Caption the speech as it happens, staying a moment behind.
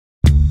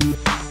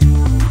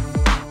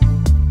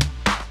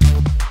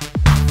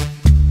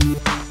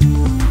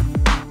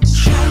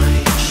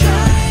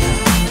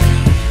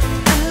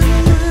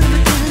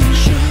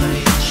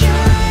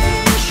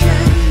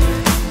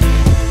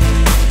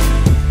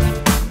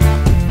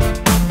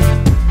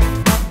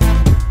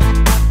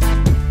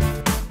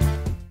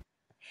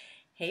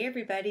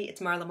everybody, it's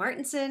Marla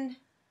Martinson.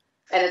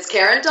 And it's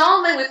Karen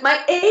Dahlman with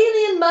my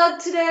alien mug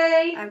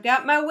today. I've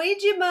got my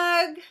Ouija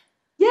mug.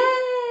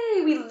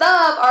 Yay! We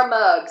love our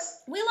mugs.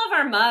 We love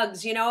our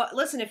mugs. You know,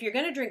 listen, if you're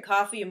going to drink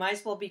coffee, you might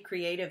as well be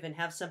creative and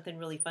have something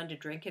really fun to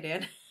drink it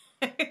in.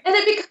 And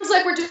it becomes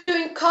like we're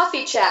doing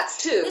coffee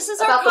chats, too. This is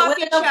our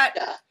coffee chat.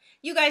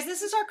 You guys,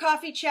 this is our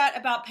coffee chat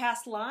about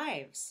past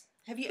lives.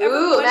 Have you ever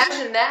wondered?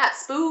 Imagine that.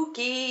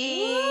 Spooky.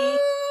 Woo!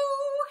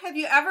 Have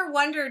you ever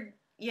wondered,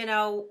 you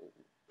know,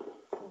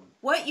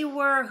 what you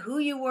were, who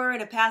you were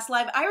in a past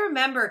life? I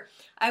remember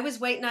I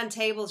was waiting on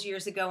tables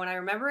years ago, and I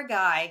remember a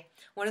guy,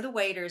 one of the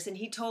waiters, and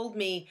he told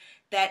me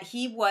that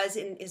he was,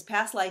 in his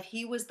past life,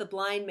 he was the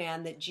blind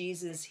man that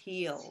Jesus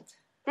healed.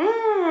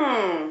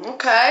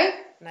 Okay.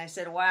 And I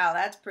said, wow,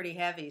 that's pretty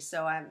heavy.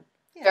 So I'm...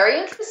 Very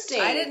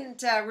interesting. I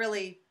didn't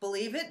really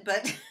believe it,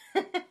 but...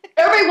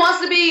 Everybody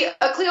wants to be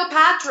a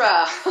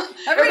Cleopatra.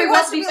 Everybody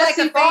wants to be like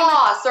a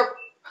boss or...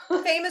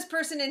 famous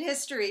person in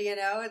history, you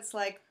know. It's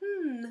like,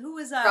 who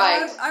was I?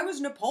 Right. I was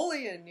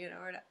Napoleon, you know.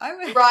 I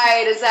was...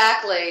 Right,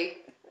 exactly.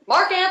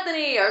 Mark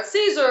Antony or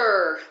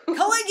Caesar.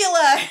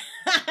 Caligula.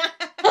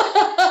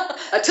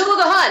 Attila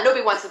the Hun.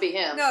 Nobody wants to be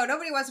him. No,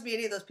 nobody wants to be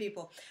any of those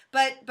people.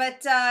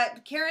 But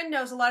Karen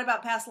knows a lot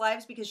about past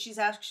lives because she's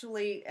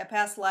actually a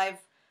past life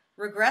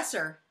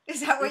regressor.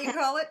 Is that what you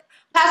call it?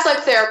 Past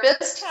life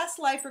therapist. Past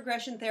life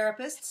regression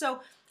therapist. So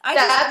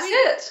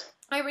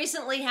I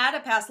recently had a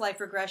past life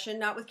regression,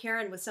 not with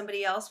Karen, with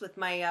somebody else, with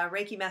my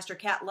Reiki master,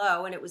 Kat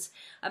Lowe, and it was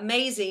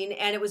amazing,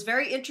 and it was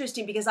very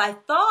interesting because I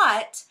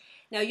thought,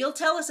 now you'll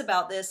tell us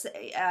about this,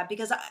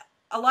 because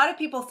a lot of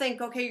people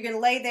think, okay, you're going to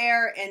lay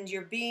there and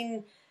you're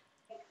being,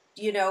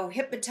 you know,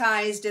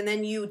 hypnotized, and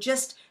then you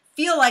just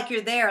feel like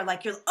you're there,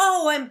 like you're,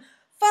 oh, I'm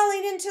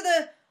falling into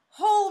the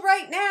hole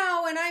right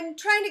now, and I'm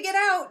trying to get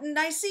out, and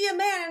I see a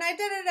man, and I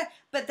da-da-da.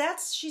 But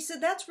that's, she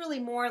said, that's really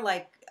more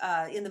like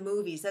in the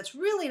movies. That's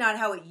really not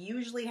how it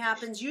usually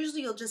happens.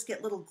 Usually you'll just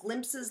get little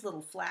glimpses,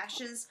 little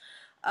flashes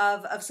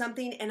of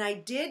something, and I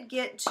did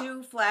get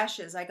 2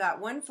 flashes. I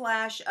got one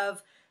flash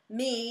of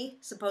me,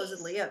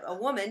 supposedly, a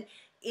woman,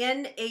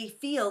 in a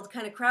field,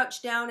 kind of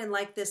crouched down in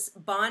like this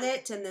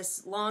bonnet and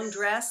this long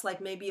dress, like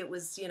maybe it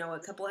was, you know, a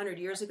couple hundred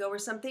years ago or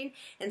something,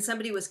 and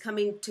somebody was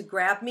coming to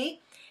grab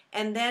me.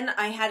 And then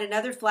I had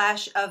another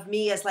flash of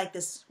me as like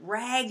this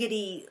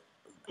raggedy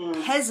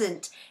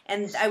peasant,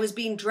 and I was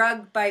being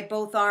drugged by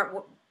both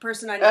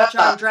person on each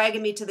arm,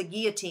 dragging me to the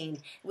guillotine.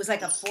 It was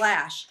like a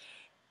flash.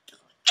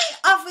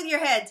 Off with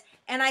your heads.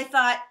 And I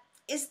thought,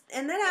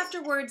 and then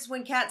afterwards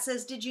when Kat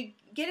says, did you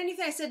get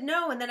anything? I said,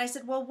 no. And then I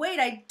said, well, wait,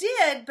 I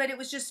did, but it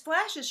was just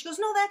flashes. She goes,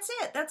 no, that's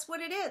it. That's what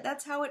it is.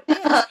 That's how it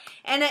is.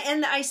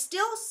 And I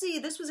still see,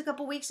 this was a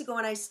couple weeks ago,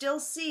 and I still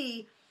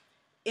see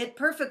it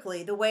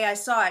perfectly the way I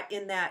saw it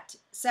in that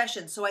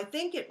session. So I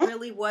think it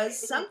really was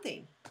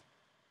something.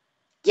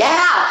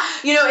 Yeah,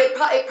 you know,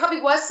 it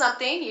probably was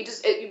something.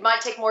 You might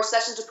take more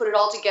sessions to put it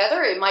all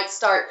together. It might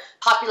start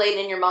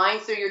populating in your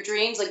mind through your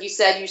dreams. Like you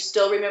said, you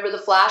still remember the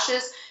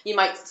flashes. You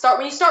might start,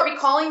 when you start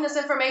recalling this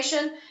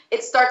information,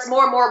 it starts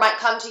more and more might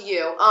come to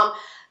you.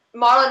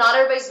 Marla, not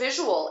everybody's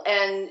visual,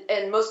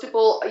 and most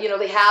people, you know,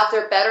 they have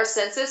their better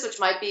senses, which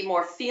might be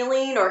more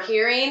feeling or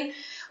hearing.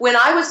 When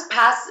I was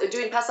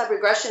doing past life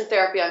regression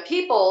therapy on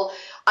people,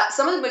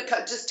 some of them would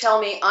just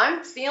tell me,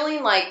 I'm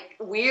feeling like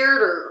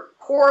weird or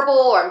horrible,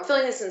 or I'm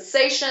feeling these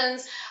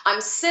sensations. I'm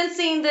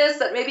sensing this,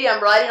 that maybe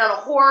I'm riding on a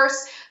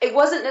horse. It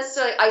wasn't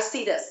necessarily, I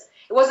see this.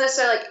 It wasn't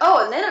necessarily like,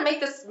 oh, and then I make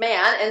this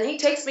man, and he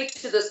takes me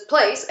to this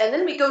place, and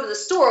then we go to the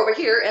store over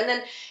here, and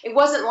then it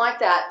wasn't like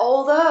that.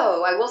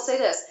 Although, I will say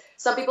this,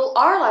 some people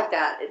are like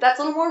that. That's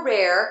a little more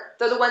rare.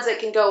 They're the ones that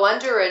can go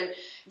under, and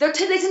they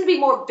tend to be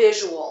more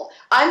visual.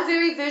 I'm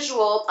very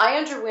visual. I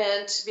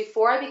underwent,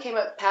 before I became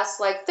a past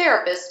life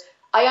therapist,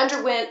 I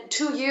underwent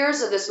 2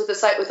 years of this with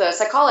a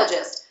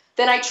psychologist.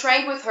 Then I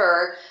trained with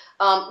her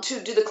to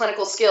do the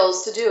clinical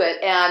skills to do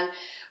it. And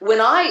when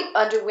I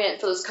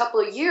underwent for those couple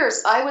of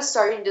years,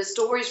 the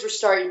stories were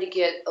starting to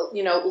get,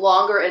 you know,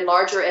 longer and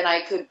larger, and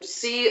I could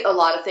see a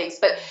lot of things.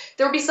 But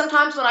there would be some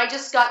times when I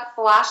just got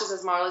flashes,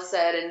 as Marla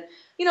said, and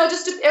you know,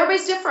 just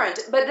everybody's different,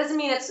 but it doesn't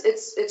mean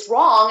it's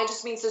wrong. It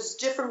just means there's a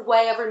different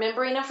way of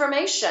remembering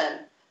information.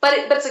 But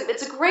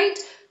it's a great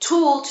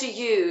tool to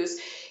use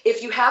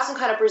if you have some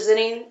kind of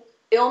presenting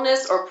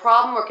illness or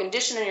problem or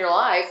condition in your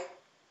life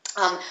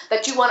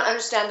that you want to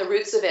understand the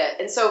roots of it.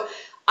 And so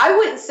I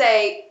wouldn't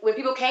say, when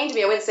people came to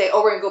me, I wouldn't say,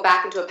 oh, we're going to go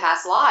back into a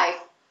past life.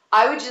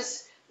 I would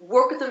just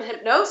work with them in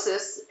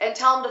hypnosis and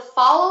tell them to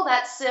follow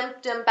that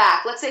symptom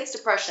back. Let's say it's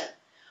depression.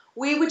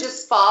 We would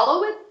just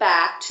follow it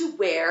back to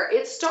where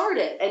it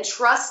started and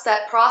trust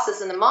that process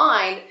in the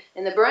mind,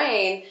 in the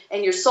brain,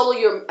 and your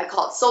I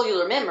call it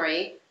cellular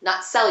memory,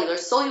 not cellular,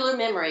 cellular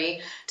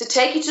memory, to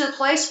take you to the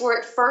place where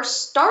it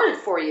first started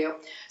for you.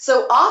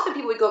 So often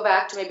people would go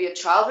back to maybe a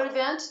childhood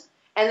event,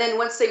 and then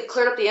once they've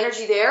cleared up the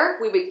energy there,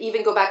 we would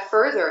even go back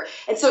further.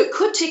 And so it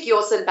could take you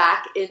also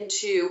back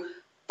into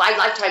 5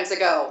 lifetimes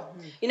ago.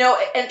 You know,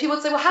 and people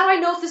would say, well, how do I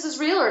know if this is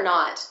real or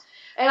not?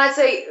 And I'd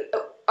say,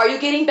 are you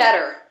getting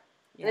better?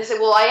 And they said,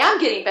 well, I am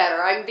getting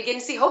better. I'm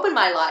beginning to see hope in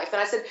my life.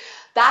 And I said,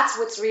 that's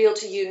what's real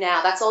to you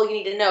now. That's all you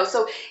need to know.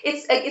 So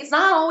it's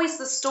not always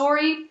the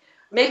story.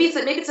 Maybe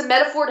it's a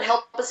metaphor to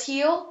help us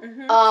heal.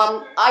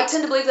 I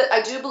tend to believe that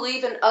I do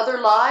believe in other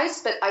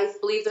lives, but I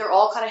believe they're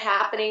all kind of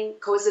happening,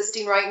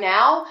 coexisting right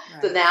now.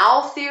 Right. The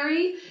now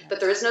theory, that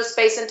there is no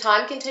space and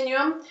time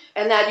continuum,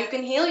 and that you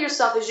can heal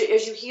yourself as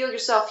you heal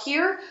yourself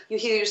here, you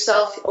heal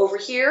yourself over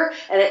here.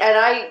 And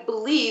I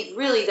believe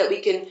really that we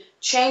can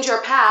change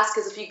our past,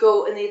 because if you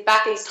go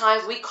back in these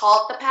times, we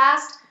call it the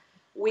past.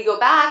 We go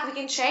back, we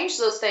can change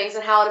those things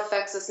and how it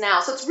affects us now.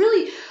 So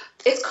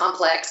it's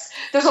complex.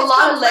 There's a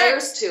lot of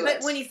layers to it.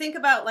 But when you think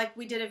about, like,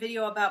 we did a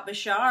video about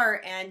Bashar,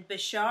 and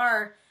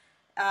Bashar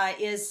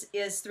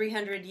is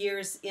 300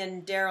 years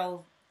in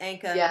Daryl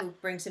Anka, who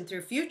brings him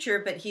through future,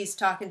 but he's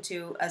talking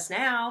to us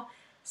now.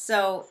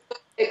 So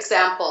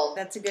example.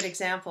 That's a good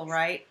example,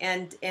 right?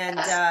 And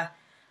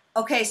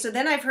okay, so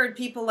then I've heard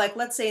people, like,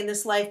 let's say in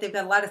this life they've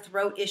got a lot of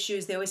throat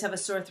issues. They always have a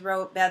sore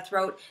throat, bad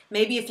throat.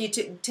 Maybe if you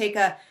take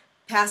a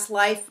past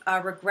life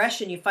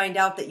regression, you find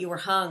out that you were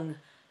hung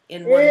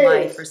in one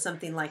life or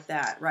something like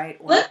that, right?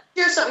 Or, let's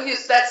hear something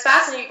that's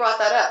fascinating you brought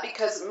that up,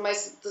 because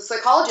the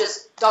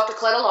psychologist, Dr.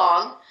 Cleta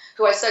Long,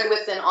 who I studied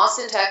with in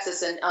Austin,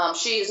 Texas, and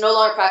she is no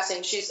longer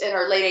practicing. She's in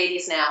her late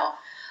 80s now.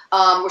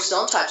 We're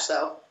still in touch,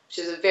 though.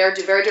 She's a very,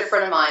 very dear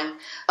friend of mine.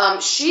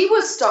 She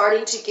was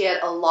starting to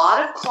get a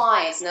lot of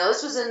clients. Now,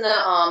 this was in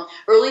the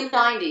early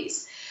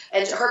 90s.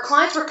 And her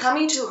clients were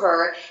coming to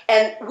her,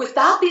 and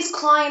without these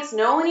clients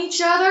knowing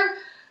each other,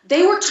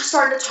 they were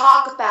starting to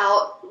talk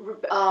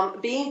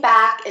about being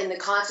back in the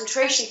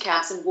concentration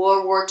camps in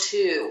World War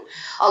II.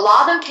 A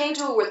lot of them came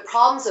to her with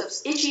problems of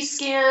itchy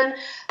skin,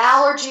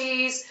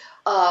 allergies,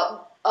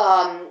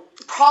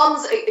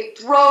 problems,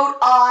 throat,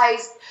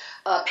 eyes,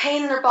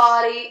 pain in their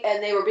body,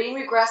 and they were being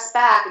regressed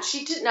back. And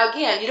she didn't. Now,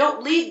 again, you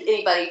don't lead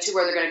anybody to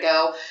where they're going to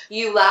go.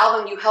 You allow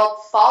them, you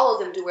help follow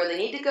them to where they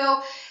need to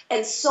go.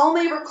 And so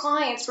many of her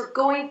clients were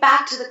going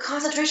back to the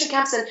concentration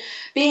camps and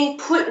being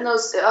put in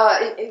those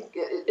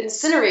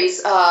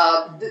incineries,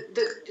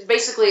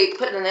 basically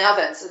put in the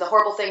ovens, the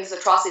horrible things,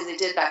 atrocities they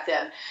did back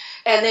then.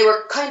 And they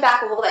were coming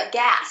back with all that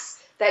gas,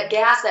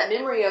 that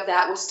memory of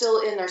that was still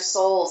in their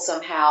soul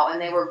somehow,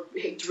 and they were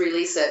to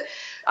release it.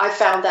 I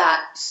found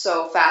that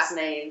so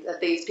fascinating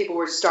that these people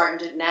were starting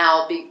to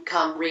now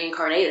become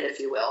reincarnated, if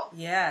you will.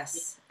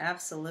 Yes,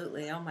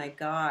 absolutely. Oh my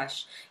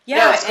gosh.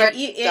 Yeah, and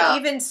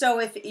even so,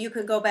 if you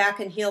could go back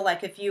and heal,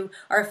 like if you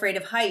are afraid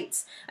of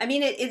heights. I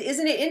mean,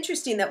 isn't it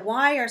interesting that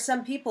why are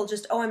some people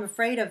just, oh, I'm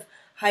afraid of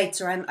heights,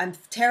 or I'm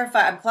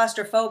terrified, I'm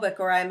claustrophobic,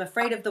 or I'm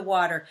afraid of the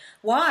water.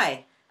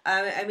 Why?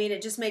 I mean,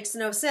 it just makes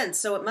no sense.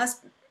 So it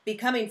must be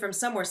coming from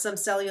somewhere, some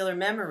cellular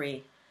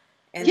memory.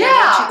 And then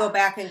once you go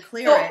back and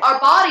clear it. Our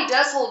body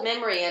does hold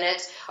memory in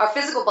it. Our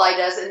physical body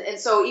does. And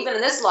so even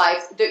in this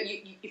life,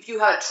 if you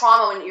had a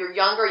trauma when you're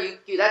younger, you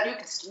can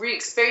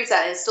re-experience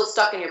that, and it's still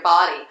stuck in your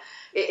body.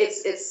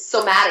 It's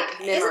somatic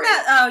memory. Isn't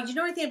that, you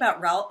know anything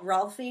about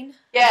Rolfing?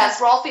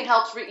 Yes, Rolfing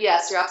helps.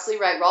 Yes, you're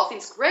absolutely right.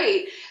 Rolfing's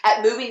great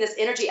at moving this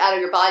energy out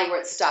of your body where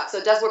it's stuck. So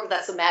it does work with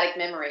that somatic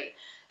memory.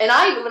 And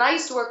when I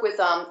used to work with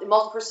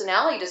multiple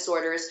personality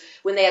disorders,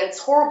 when they had this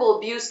horrible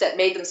abuse that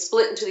made them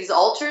split into these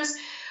alters,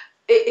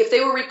 if they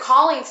were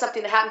recalling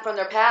something that happened from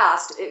their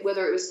past,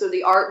 whether it was through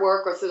the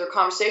artwork or through their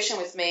conversation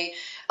with me,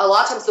 a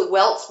lot of times the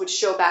welts would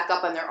show back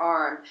up on their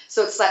arm.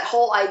 So it's that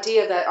whole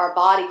idea that our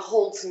body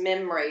holds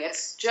memory.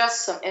 It's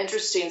just some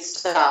interesting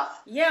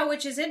stuff. Yeah,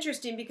 which is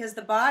interesting because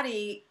the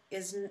body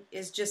is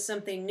just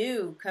something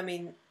new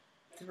coming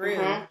through.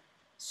 Mm-hmm.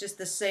 It's just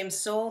the same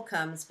soul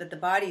comes, but the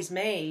body's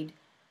made.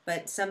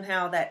 But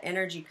somehow that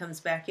energy comes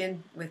back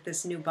in with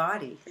this new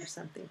body or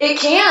something. It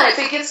can. If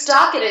it gets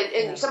stuck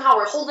and somehow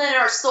we're holding in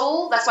our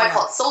soul, that's why I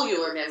call it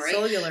cellular memory.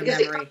 Cellular because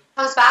memory. It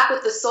comes back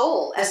with the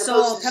soul. The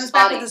soul comes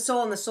back with the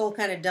soul, and the soul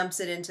kind of dumps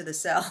it into the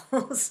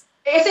cells.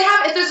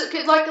 If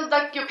there's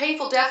like your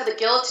painful death of the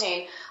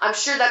guillotine, I'm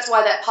sure that's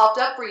why that popped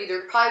up for you.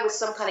 There probably was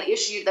some kind of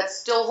issue that's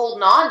still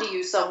holding on to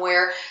you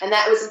somewhere, and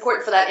that was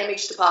important for that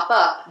image to pop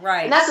up.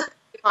 Right. And that's the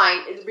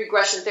behind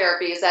regression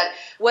therapy, is that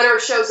whatever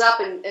shows up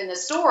in the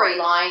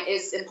storyline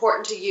is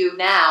important to you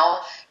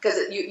now, because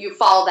you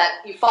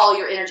follow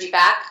your energy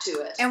back to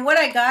it. And what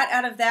I got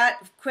out of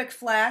that quick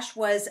flash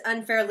was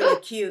unfairly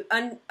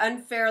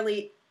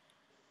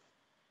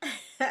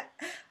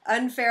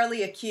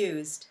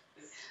accused.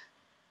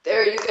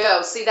 There you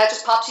go. See, that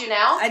just popped to you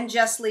now?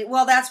 Unjustly.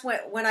 Well, that's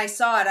when I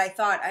saw it, I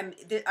thought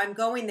I'm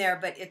going there,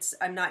 but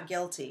I'm not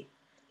guilty.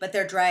 But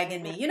they're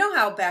dragging me. You know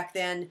how back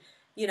then,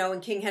 you know,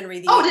 in King Henry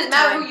VIII. Oh, it didn't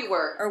matter who you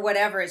were. Or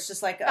whatever. It's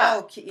just like,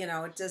 you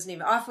know, it doesn't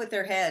even, off with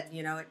their head,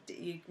 you know,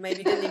 you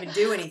maybe didn't even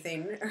do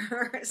anything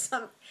or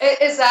something.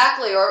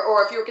 Exactly.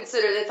 Or if you were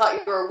considered, they thought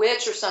you were a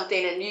witch or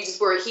something, and you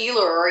just were a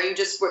healer, or you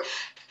just were,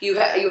 you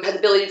had the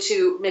ability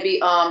to maybe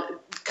kind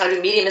of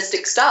do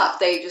mediumistic stuff.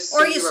 They just,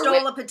 or you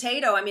stole a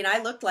potato. I mean, I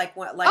looked like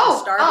a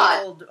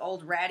starving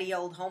old ratty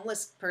old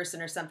homeless person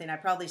or something. I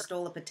probably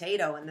stole a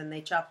potato and then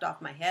they chopped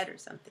off my head or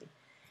something.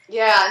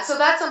 Yeah, and so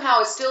that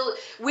somehow is still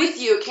with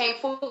you, it came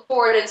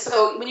forward. And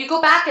so when you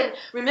go back and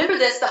remember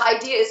this, the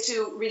idea is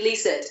to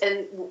release it.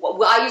 And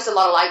I used a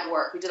lot of light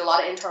work. We did a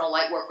lot of internal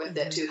light work with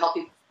it to help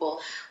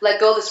people let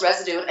go of this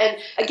residue. And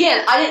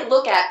again, I didn't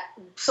look at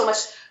so much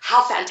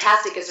how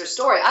fantastic is their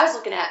story. I was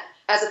looking at,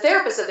 as a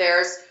therapist of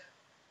theirs,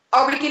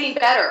 are we getting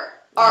better?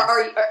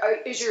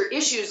 Is your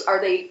issues,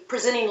 are they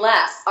presenting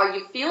less? Are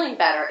you feeling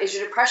better? Is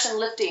your depression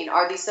lifting?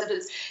 Are these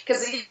symptoms?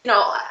 Because,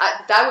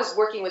 I was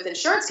working with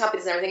insurance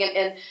companies and everything.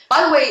 And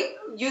by the way,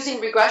 using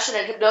regression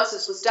and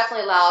hypnosis was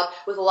definitely allowed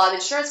with a lot of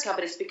insurance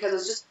companies because it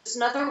was just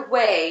another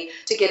way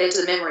to get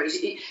into the memories.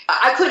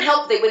 I couldn't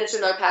help if they went into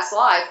another past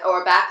life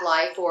or a back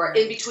life or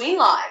in between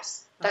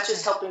lives. That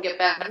just helped them get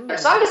better. Ooh.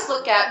 So I just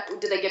look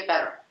at, did they get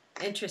better?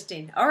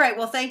 Interesting. All right.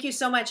 Well, thank you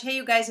so much. Hey,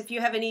 you guys, if you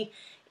have any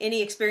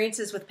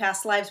experiences with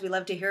past lives, we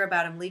love to hear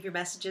about them. Leave your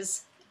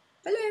messages.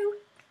 Hello.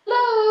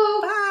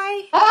 Hello.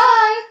 Bye. Bye.